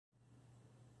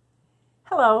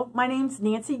Hello, my name's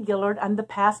Nancy Gillard. I'm the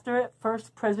pastor at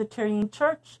First Presbyterian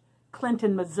Church,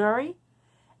 Clinton, Missouri.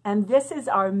 And this is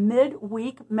our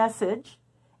midweek message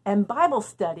and Bible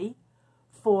study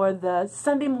for the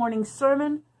Sunday morning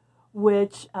sermon,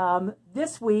 which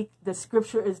this week the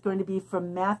scripture is going to be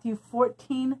from Matthew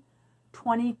 14,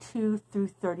 22 through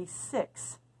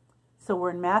 36. So we're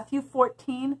in Matthew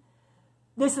 14.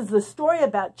 This is the story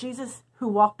about Jesus who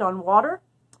walked on water.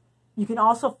 You can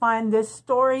also find this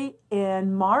story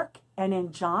in Mark and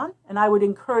in John, and I would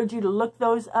encourage you to look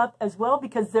those up as well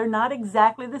because they're not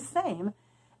exactly the same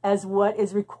as what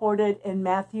is recorded in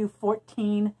Matthew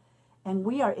 14, and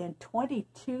we are in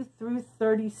 22 through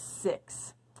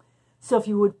 36. So if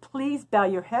you would please bow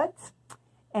your heads,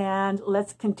 and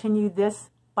let's continue this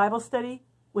Bible study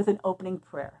with an opening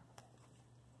prayer.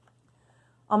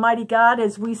 Almighty God,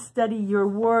 as we study your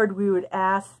word, we would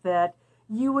ask that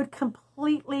you would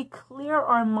completely clear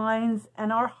our minds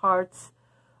and our hearts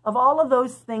of all of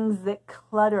those things that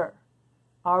clutter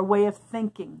our way of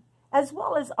thinking, as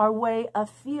well as our way of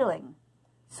feeling,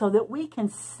 so that we can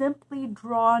simply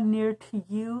draw near to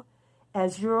you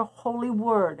as your holy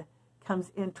word comes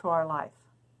into our life.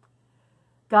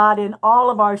 God, in all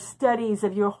of our studies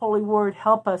of your holy word,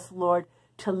 help us, Lord,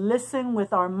 to listen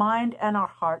with our mind and our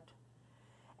heart.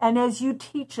 And as you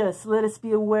teach us, let us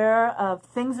be aware of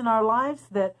things in our lives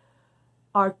that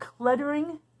are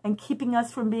cluttering and keeping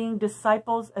us from being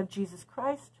disciples of Jesus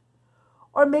Christ.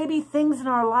 Or maybe things in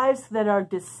our lives that are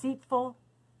deceitful,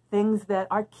 things that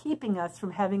are keeping us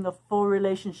from having a full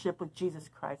relationship with Jesus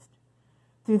Christ.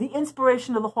 Through the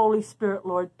inspiration of the Holy Spirit,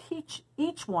 Lord, teach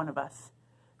each one of us,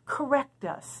 correct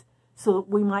us, so that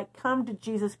we might come to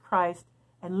Jesus Christ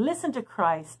and listen to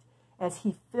Christ as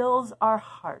he fills our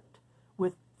heart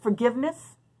with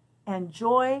forgiveness and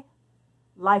joy,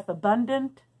 life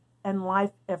abundant, and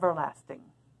life everlasting.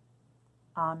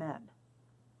 Amen.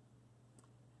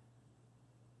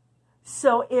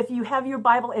 So if you have your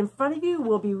Bible in front of you,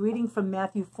 we'll be reading from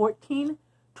Matthew 14,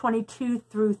 22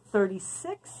 through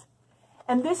 36.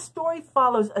 And this story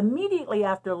follows immediately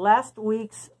after last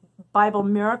week's Bible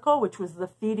miracle, which was the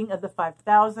feeding of the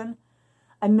 5,000.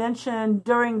 I mentioned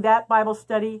during that Bible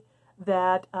study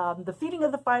that the feeding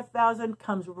of the 5,000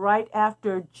 comes right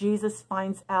after Jesus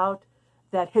finds out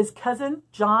that his cousin,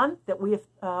 John, that we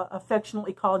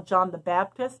affectionately call John the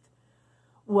Baptist,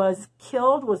 was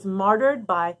killed, was martyred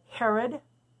by Herod.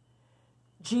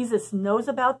 Jesus knows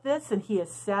about this and he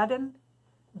is saddened.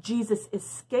 Jesus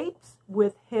escapes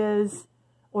with his,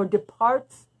 or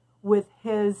departs with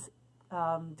his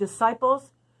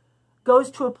disciples, goes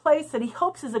to a place that he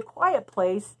hopes is a quiet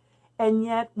place. And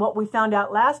yet what we found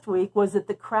out last week was that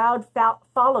the crowd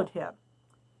followed him.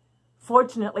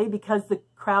 Fortunately, because the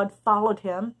crowd followed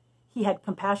him, he had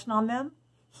compassion on them.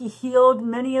 He healed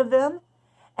many of them.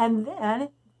 And then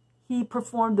he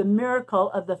performed the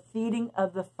miracle of the feeding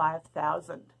of the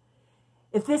 5,000.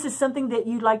 If this is something that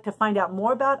you'd like to find out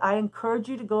more about, I encourage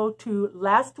you to go to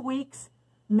last week's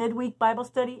midweek Bible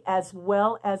study as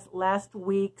well as last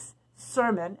week's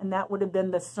sermon. And that would have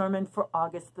been the sermon for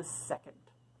August the 2nd.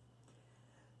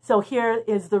 So here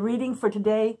is the reading for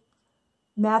today,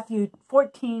 Matthew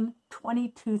 14,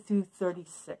 22 through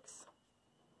 36.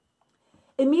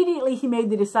 Immediately he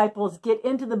made the disciples get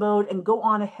into the boat and go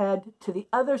on ahead to the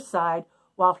other side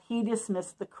while he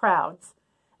dismissed the crowds.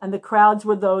 And the crowds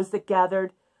were those that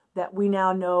gathered, that we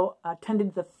now know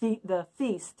attended the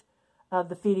feast of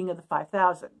the feeding of the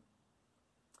 5,000.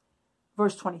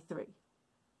 Verse 23.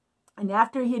 And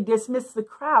after he had dismissed the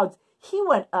crowds, he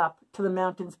went up to the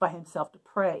mountains by himself to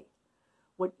pray.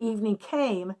 When evening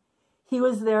came, he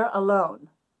was there alone.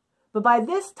 But by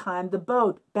this time the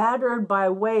boat, battered by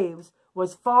waves,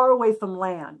 was far away from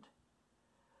land,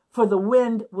 for the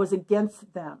wind was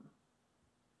against them.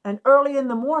 And early in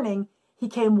the morning he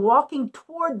came walking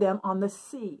toward them on the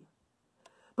sea.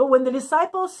 But when the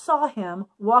disciples saw him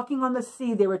walking on the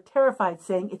sea, they were terrified,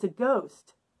 saying, "It's a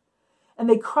ghost." And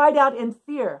they cried out in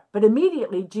fear. But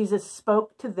immediately Jesus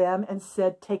spoke to them and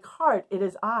said, "Take heart, it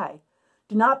is I.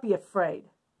 Do not be afraid."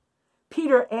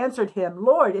 Peter answered him,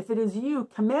 "Lord, if it is you,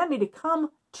 command me to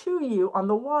come to you on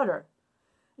the water."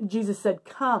 And Jesus said,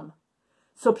 "Come."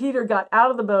 So Peter got out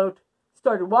of the boat,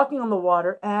 started walking on the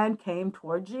water, and came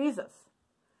toward Jesus.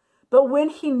 But when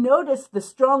he noticed the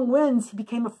strong winds, he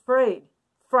became afraid,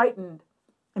 frightened,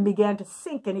 and began to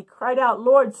sink. And he cried out,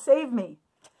 "Lord, save me."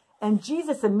 And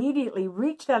Jesus immediately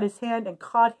reached out his hand and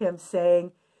caught him,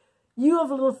 saying, "You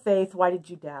of little faith, why did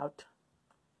you doubt?"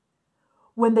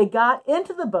 When they got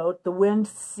into the boat, the wind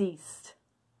ceased.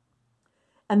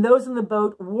 And those in the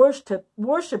boat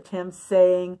worshipped him,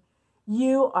 saying,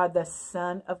 "You are the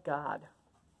Son of God."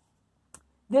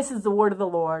 This is the word of the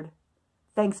Lord.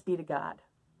 Thanks be to God.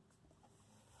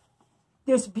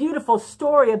 This beautiful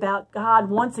story about God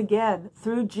once again,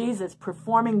 through Jesus,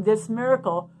 performing this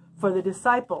miracle for the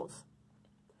disciples.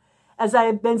 As I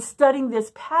have been studying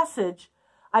this passage,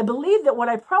 I believe that what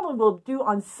I probably will do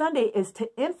on Sunday is to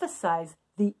emphasize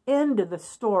the end of the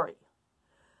story.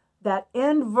 That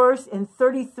end verse in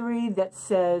 33 that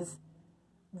says,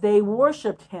 they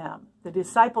worshiped him. The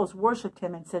disciples worshiped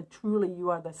him and said, truly, you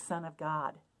are the Son of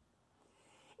God.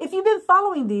 If you've been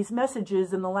following these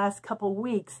messages in the last couple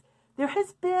weeks, there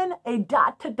has been a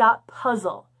dot-to-dot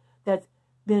puzzle that's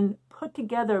been put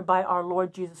together by our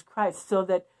Lord Jesus Christ so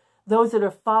that those that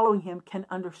are following him can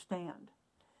understand.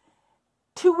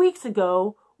 2 weeks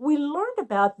ago, we learned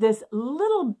about this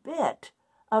little bit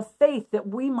of faith that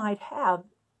we might have,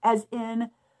 as in,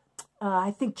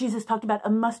 I think Jesus talked about a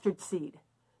mustard seed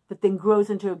that then grows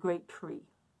into a great tree.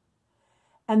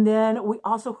 And then we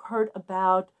also heard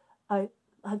about a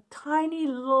tiny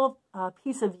little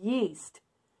piece of yeast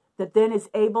that then is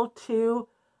able to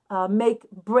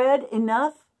make bread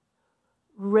enough,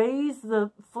 raise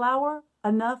the flour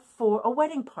enough for a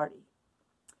wedding party.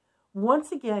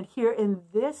 Once again, here in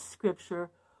this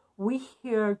scripture, we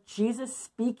hear Jesus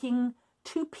speaking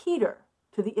to Peter,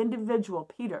 to the individual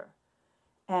Peter,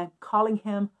 and calling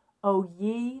him, O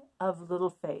ye of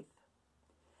little faith.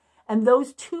 And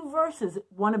those two verses,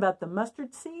 one about the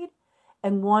mustard seed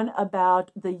and one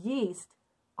about the yeast,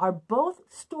 are both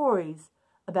stories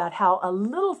about how a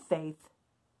little faith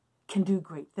can do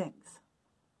great things.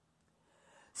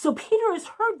 So Peter has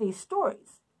heard these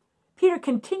stories. Peter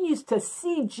continues to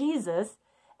see Jesus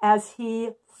as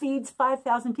he feeds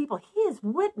 5,000 people. He has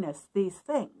witnessed these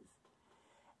things.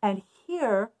 And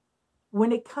here,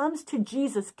 when it comes to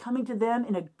Jesus coming to them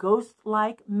in a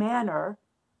ghost-like manner,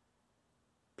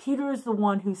 Peter is the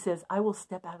one who says, I will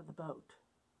step out of the boat.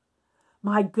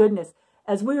 My goodness,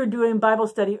 as we were doing Bible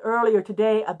study earlier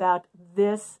today about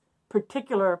this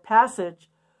particular passage,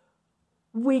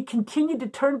 we continued to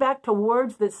turn back to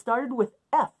words that started with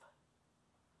F.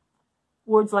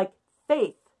 Words like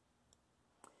faith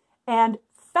and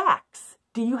facts.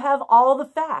 Do you have all the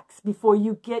facts before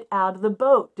you get out of the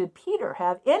boat? Did Peter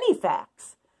have any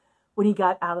facts when he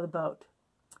got out of the boat?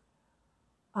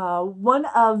 One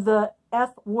of the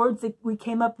F words that we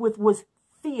came up with was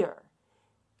fear.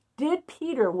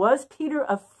 Was Peter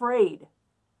afraid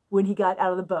when he got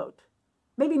out of the boat?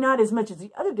 Maybe not as much as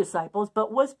the other disciples,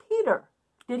 but was Peter?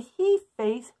 Did he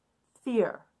face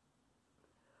fear?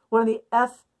 One of the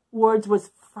F words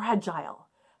was fragile.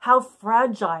 How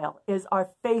fragile is our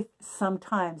faith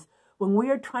sometimes when we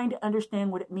are trying to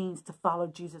understand what it means to follow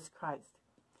Jesus Christ.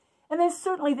 And then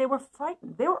certainly they were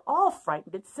frightened. They were all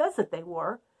frightened. It says that they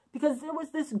were, because there was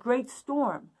this great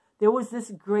storm. There was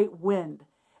this great wind.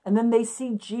 And then they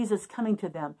see Jesus coming to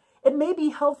them. It may be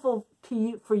helpful to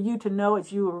you, for you to know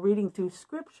as you were reading through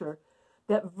Scripture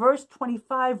that verse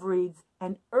 25 reads,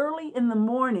 and early in the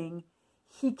morning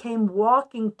he came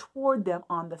walking toward them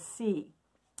on the sea.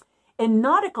 In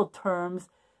nautical terms,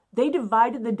 they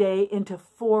divided the day into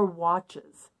 4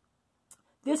 watches.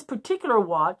 This particular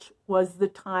watch was the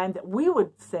time that we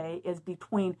would say is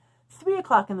between 3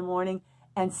 o'clock in the morning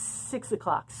and 6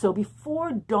 o'clock. So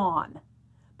before dawn,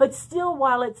 but still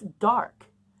while it's dark.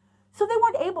 So they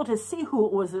weren't able to see who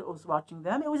it was that was watching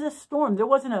them. It was a storm. There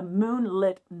wasn't a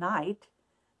moonlit night.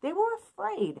 They were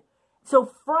afraid. So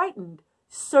frightened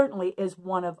certainly is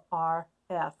one of our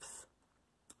F's.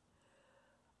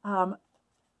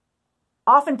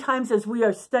 Oftentimes as we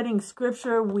are studying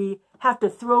Scripture, we have to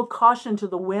throw caution to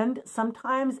the wind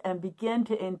sometimes and begin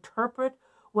to interpret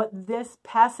what this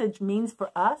passage means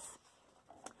for us.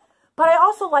 But I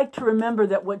also like to remember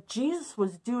that what Jesus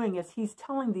was doing as he's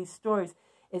telling these stories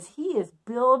is he is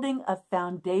building a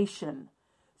foundation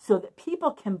so that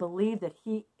people can believe that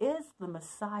he is the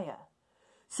Messiah.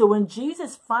 So when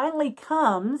Jesus finally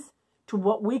comes to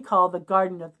what we call the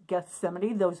Garden of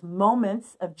Gethsemane, those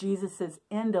moments of Jesus's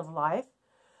end of life,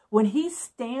 when he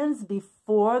stands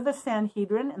before the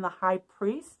Sanhedrin and the high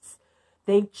priests,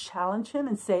 they challenge him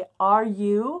and say, are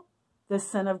you the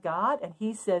Son of God? And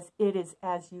he says, it is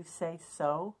as you say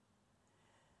so.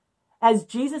 As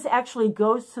Jesus actually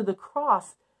goes to the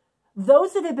cross,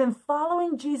 those that have been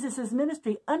following Jesus'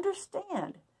 ministry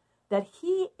understand that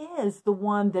he is the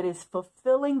one that is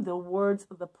fulfilling the words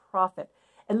of the prophet.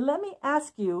 And let me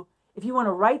ask you, if you want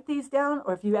to write these down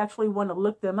or if you actually want to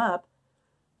look them up,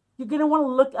 you're going to want to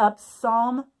look up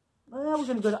we're going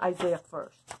to go to Isaiah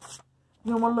first.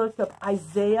 You're going to want to look up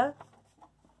Isaiah,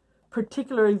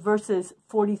 particularly verses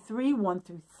 43, 1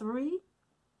 through 3.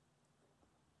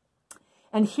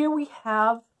 And here we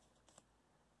have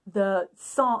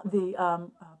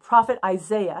prophet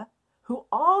Isaiah, who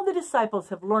all the disciples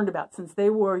have learned about since they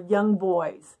were young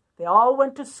boys. They all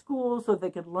went to school so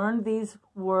they could learn these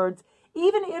words,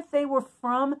 even if they were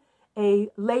from a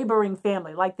laboring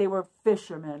family, like they were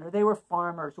fishermen or they were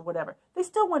farmers or whatever. They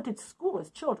still went to school as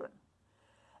children.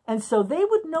 And so they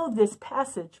would know this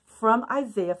passage from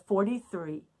Isaiah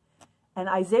 43. And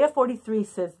Isaiah 43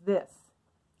 says this,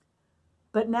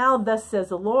 "But now thus says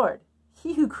the Lord,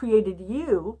 He who created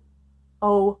you,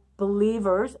 O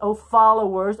believers, O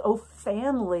followers, O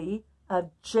family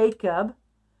of Jacob,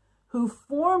 who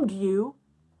formed you,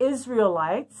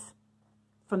 Israelites,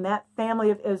 from that family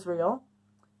of Israel,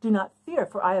 do not fear,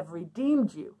 for I have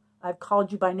redeemed you. I have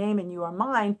called you by name and you are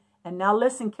mine." And now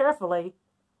listen carefully.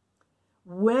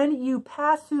 "When you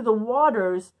pass through the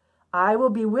waters, I will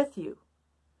be with you.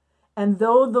 And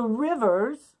through the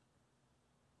rivers,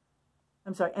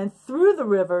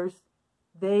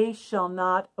 they shall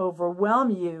not overwhelm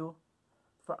you.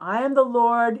 For I am the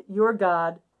Lord your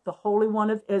God, the Holy One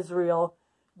of Israel,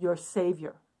 your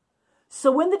Savior."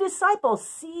 So when the disciples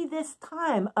see this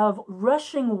time of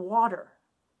rushing water,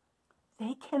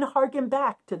 they can hearken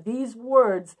back to these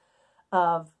words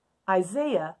of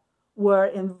Isaiah, where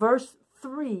in verse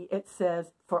 3 it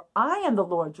says, "For I am the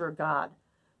Lord your God,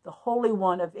 the Holy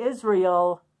One of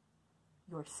Israel,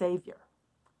 your Savior."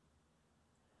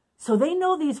 So they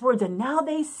know these words, and now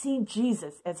they see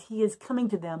Jesus as he is coming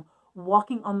to them,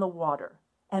 walking on the water,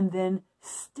 and then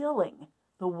stilling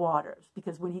the waters.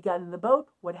 Because when he got in the boat,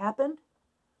 what happened?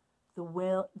 The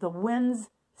winds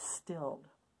stilled.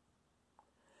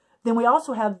 Then we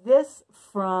also have this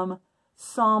from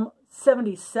Psalm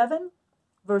 77,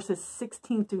 verses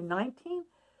 16 through 19.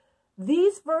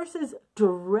 These verses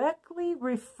directly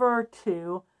refer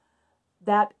to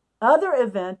that other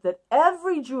event that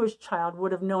every Jewish child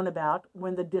would have known about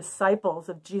when the disciples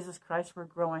of Jesus Christ were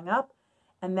growing up,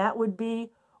 and that would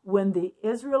be when the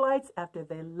Israelites, after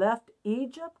they left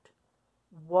Egypt,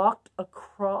 walked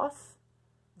across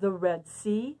the Red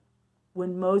Sea,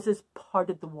 when Moses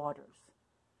parted the waters.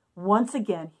 Once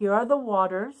again, here are the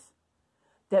waters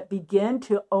that begin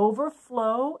to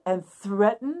overflow and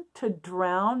threaten to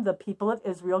drown the people of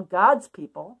Israel, God's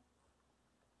people,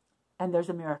 and there's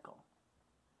a miracle.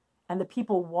 And the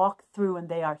people walk through and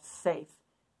they are safe,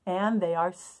 and they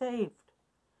are saved.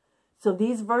 So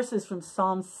these verses from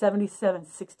Psalm 77,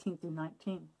 16 through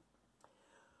 19.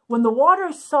 "When the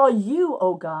waters saw you,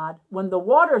 O God, when the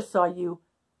waters saw you,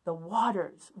 the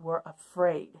waters were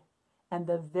afraid, and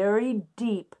the very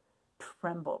deep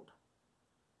trembled.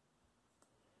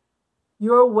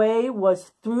 Your way was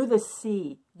through the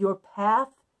sea, your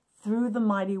path through the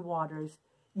mighty waters,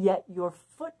 yet your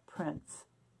footprints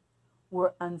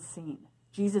were unseen."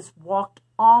 Jesus walked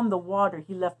on the water.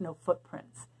 He left no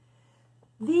footprints.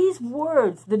 These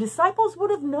words, the disciples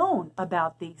would have known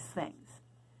about these things.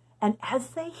 And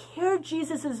as they hear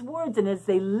Jesus' words and as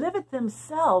they live it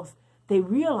themselves, they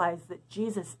realize that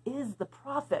Jesus is the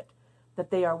prophet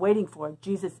that they are waiting for.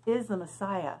 Jesus is the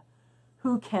Messiah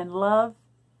who can love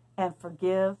and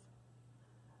forgive.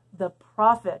 The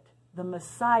prophet, the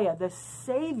Messiah, the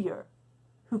Savior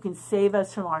who can save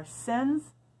us from our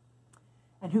sins,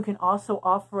 and who can also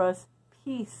offer us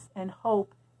peace and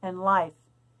hope and life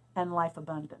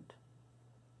abundant.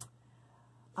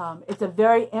 It's a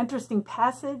very interesting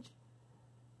passage.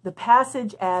 The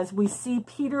passage, as we see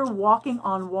Peter walking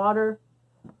on water,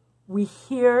 we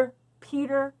hear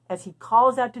Peter as he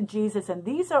calls out to Jesus, and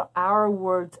these are our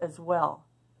words as well.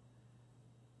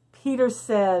 Peter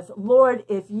says, "Lord,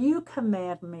 if you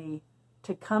command me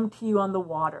to come to you on the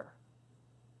water,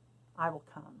 I will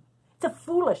come." It's a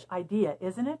foolish idea,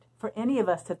 isn't it? For any of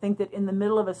us to think that in the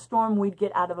middle of a storm, we'd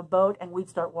get out of a boat and we'd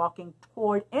start walking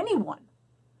toward anyone,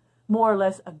 more or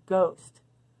less a ghost.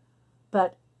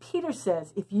 But Peter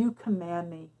says, "If you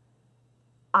command me,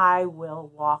 I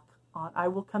will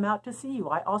come out to see you.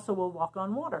 I also will walk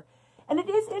on water." And it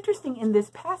is interesting in this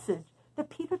passage that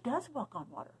Peter does walk on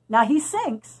water. Now he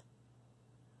sinks,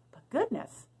 but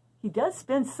goodness, he does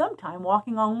spend some time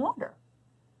walking on water.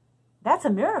 That's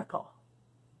a miracle.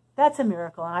 That's a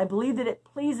miracle, and I believe that it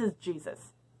pleases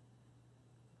Jesus.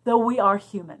 Though we are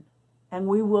human, and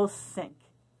we will sink,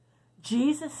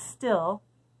 Jesus still,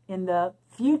 in the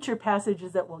future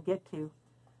passages that we'll get to,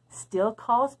 still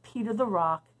calls Peter the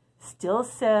rock, still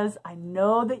says, "I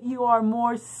know that you are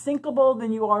more sinkable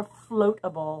than you are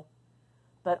floatable,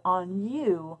 but on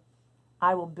you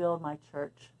I will build my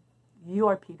church. You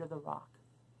are Peter the rock."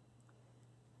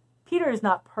 Peter is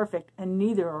not perfect, and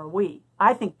neither are we.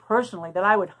 I think personally that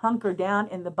I would hunker down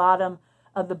in the bottom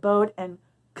of the boat and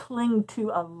cling to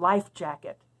a life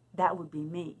jacket. That would be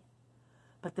me.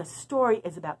 But the story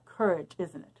is about courage,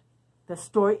 isn't it? The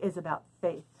story is about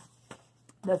faith.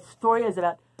 The story is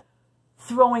about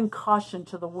throwing caution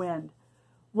to the wind.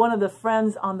 One of the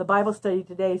friends on the Bible study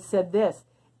today said this: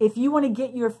 if you want to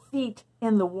get your feet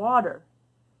in the water,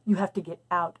 you have to get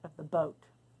out of the boat.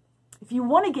 If you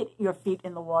want to get your feet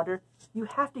in the water, you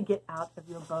have to get out of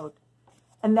your boat.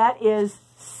 And that is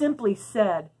simply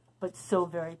said, but so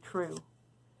very true.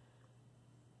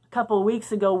 A couple of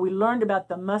weeks ago, we learned about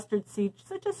the mustard seed,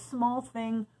 such a small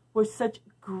thing where such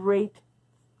great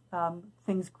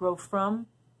things grow from,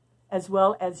 as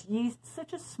well as yeast,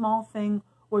 such a small thing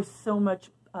where so much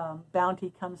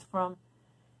bounty comes from.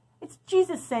 It's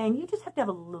Jesus saying, you just have to have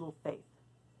a little faith.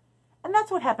 And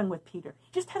that's what happened with Peter. He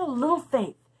just had a little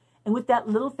faith. And with that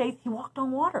little faith, he walked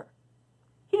on water.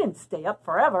 He didn't stay up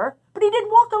forever, but he did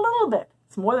walk a little bit.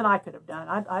 It's more than I could have done.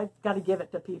 I've got to give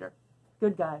it to Peter.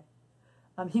 Good guy.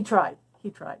 He tried. He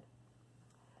tried.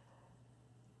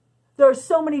 There are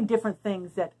so many different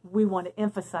things that we want to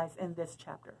emphasize in this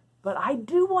chapter. But I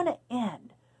do want to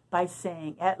end by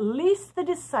saying at least the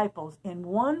disciples in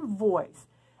one voice,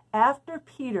 after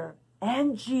Peter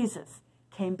and Jesus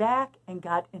came back and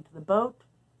got into the boat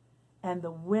and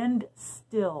the wind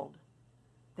stilled,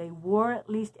 they were at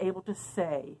least able to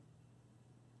say,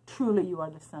 truly you are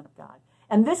the Son of God.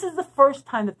 And this is the first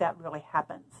time that that really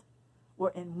happens,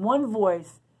 where in one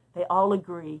voice they all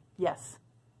agree, yes,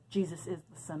 Jesus is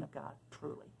the Son of God,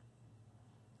 truly.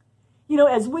 You know,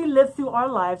 as we live through our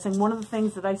lives, and one of the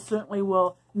things that I certainly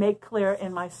will make clear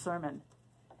in my sermon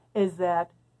is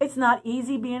that it's not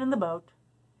easy being in the boat.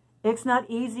 It's not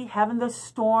easy having the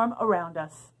storm around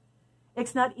us.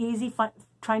 It's not easy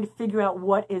trying to figure out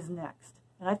what is next.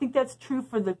 And I think that's true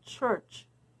for the church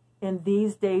in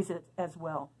these days as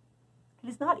well. It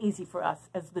is not easy for us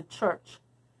as the church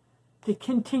to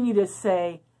continue to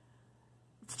say,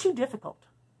 it's too difficult.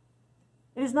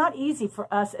 It is not easy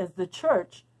for us as the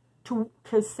church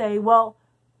to say, well,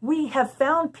 we have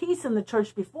found peace in the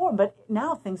church before, but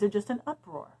now things are just an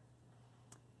uproar.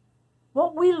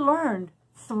 What we learned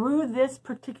through this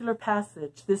particular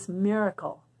passage, this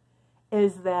miracle,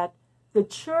 is that the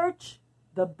church,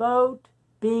 the boat,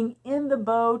 being in the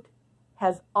boat,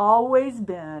 has always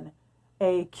been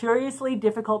a curiously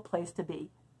difficult place to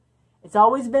be. It's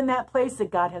always been that place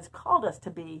that God has called us to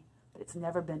be, but it's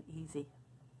never been easy.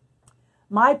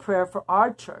 My prayer for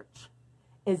our church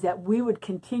is that we would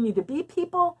continue to be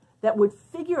people that would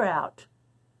figure out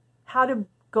how to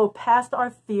go past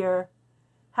our fear,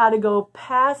 how to go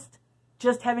past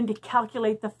just having to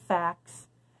calculate the facts,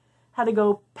 how to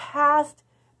go past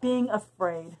being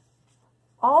afraid.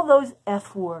 All those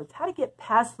F words, how to get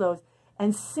past those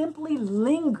and simply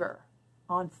linger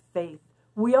on faith.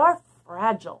 We are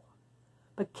fragile,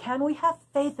 but can we have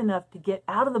faith enough to get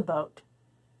out of the boat,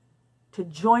 to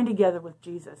join together with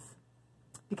Jesus?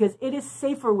 Because it is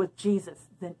safer with Jesus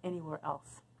than anywhere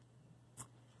else.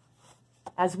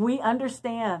 As we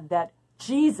understand that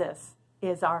Jesus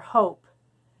is our hope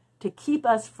to keep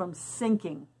us from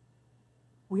sinking,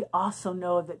 we also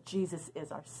know that Jesus is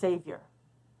our Savior.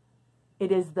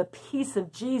 It is the peace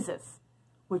of Jesus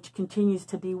which continues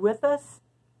to be with us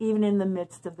even in the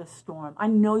midst of the storm. I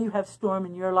know you have storm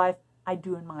in your life. I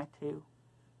do in mine too.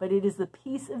 But it is the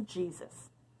peace of Jesus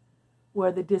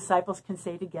where the disciples can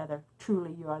say together,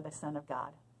 truly you are the Son of God.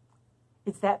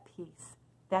 It's that peace,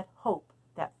 that hope,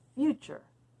 that future,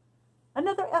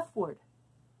 another F word,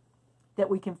 that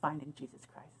we can find in Jesus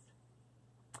Christ.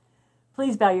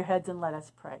 Please bow your heads and let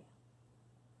us pray.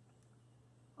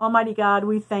 Almighty God,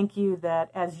 we thank you that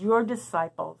as your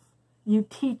disciples, you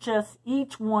teach us,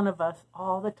 each one of us,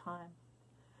 all the time.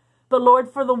 But Lord,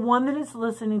 for the one that is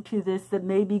listening to this that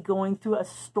may be going through a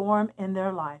storm in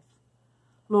their life,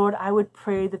 Lord, I would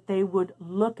pray that they would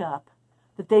look up,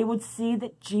 that they would see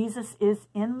that Jesus is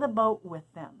in the boat with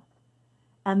them,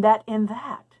 and that in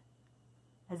that,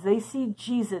 as they see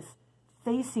Jesus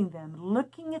facing them,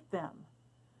 looking at them,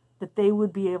 that they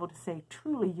would be able to say,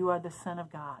 truly, you are the Son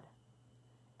of God,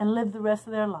 and live the rest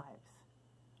of their lives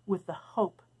with the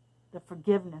hope, the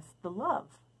forgiveness, the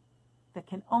love that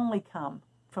can only come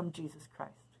from Jesus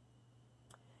Christ.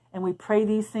 And we pray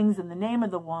these things in the name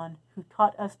of the one who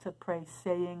taught us to pray,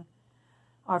 saying,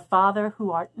 Our Father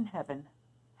who art in heaven,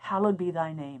 hallowed be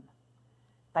thy name.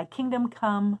 Thy kingdom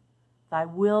come, thy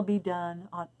will be done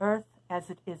on earth as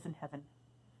it is in heaven.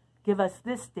 Give us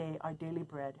this day our daily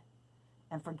bread,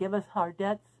 and forgive us our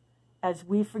debts as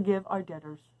we forgive our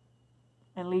debtors.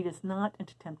 And lead us not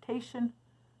into temptation,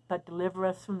 but deliver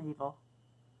us from evil.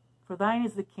 For thine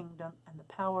is the kingdom and the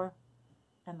power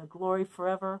and the glory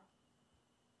forever.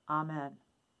 Amen.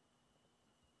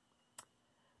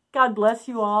 God bless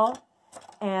you all.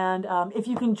 And if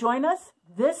you can join us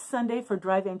this Sunday for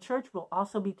Drive-In Church, we'll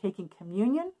also be taking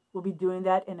communion. We'll be doing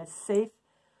that in a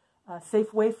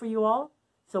safe way for you all.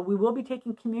 So we will be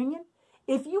taking communion.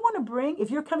 If you want to bring,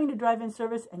 if you're coming to Drive-In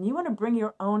service and you want to bring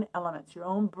your own elements, your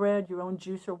own bread, your own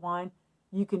juice or wine,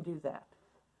 you can do that.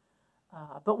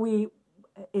 But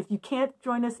if you can't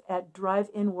join us at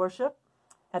Drive-In Worship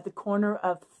at the corner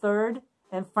of 3rd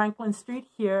and Franklin Street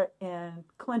here in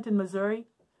Clinton, Missouri,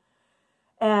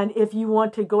 and if you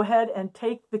want to go ahead and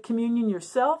take the communion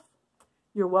yourself,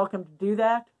 you're welcome to do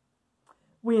that.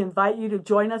 We invite you to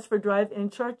join us for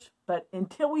Drive-In Church, but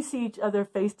until we see each other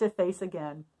face to face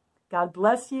again, God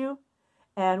bless you,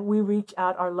 and we reach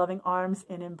out our loving arms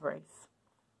in embrace.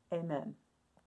 Amen.